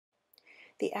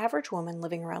The average woman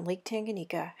living around Lake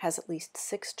Tanganyika has at least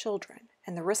 6 children,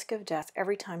 and the risk of death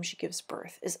every time she gives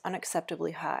birth is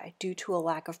unacceptably high due to a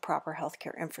lack of proper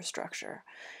healthcare infrastructure.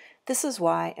 This is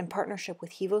why, in partnership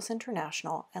with Hivos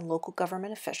International and local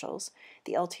government officials,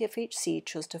 the LTFHC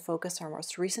chose to focus our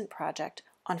most recent project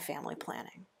on family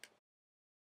planning.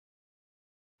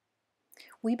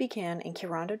 We began in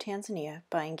Kirundo, Tanzania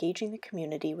by engaging the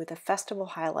community with a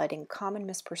festival highlighting common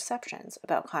misperceptions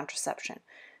about contraception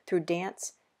through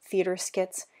dance, theater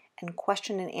skits, and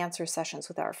question and answer sessions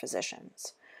with our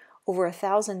physicians. Over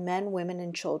 1,000 men, women,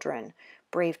 and children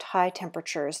braved high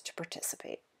temperatures to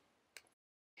participate.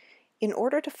 In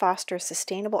order to foster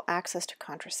sustainable access to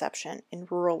contraception in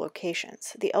rural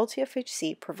locations, the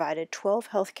LTFHC provided 12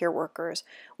 healthcare workers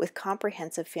with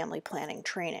comprehensive family planning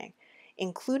training,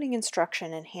 including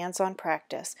instruction and hands-on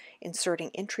practice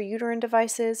inserting intrauterine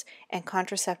devices and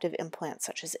contraceptive implants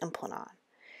such as Implanon.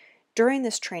 During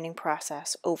this training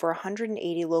process, over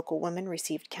 180 local women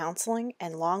received counseling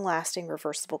and long-lasting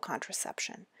reversible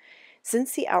contraception.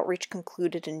 Since the outreach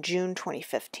concluded in June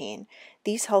 2015,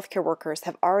 these healthcare workers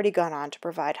have already gone on to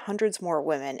provide hundreds more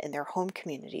women in their home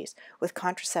communities with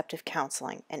contraceptive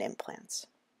counseling and implants.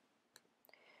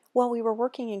 While we were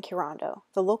working in Kirundo,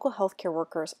 the local healthcare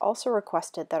workers also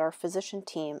requested that our physician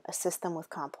team assist them with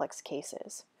complex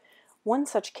cases. One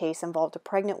such case involved a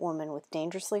pregnant woman with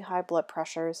dangerously high blood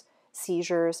pressures,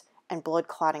 seizures, and blood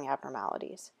clotting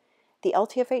abnormalities. The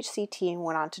LTFHC team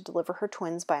went on to deliver her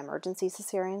twins by emergency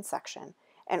cesarean section,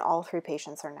 and all 3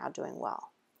 patients are now doing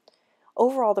well.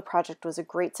 Overall, the project was a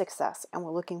great success, and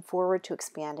we're looking forward to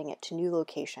expanding it to new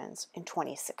locations in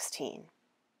 2016.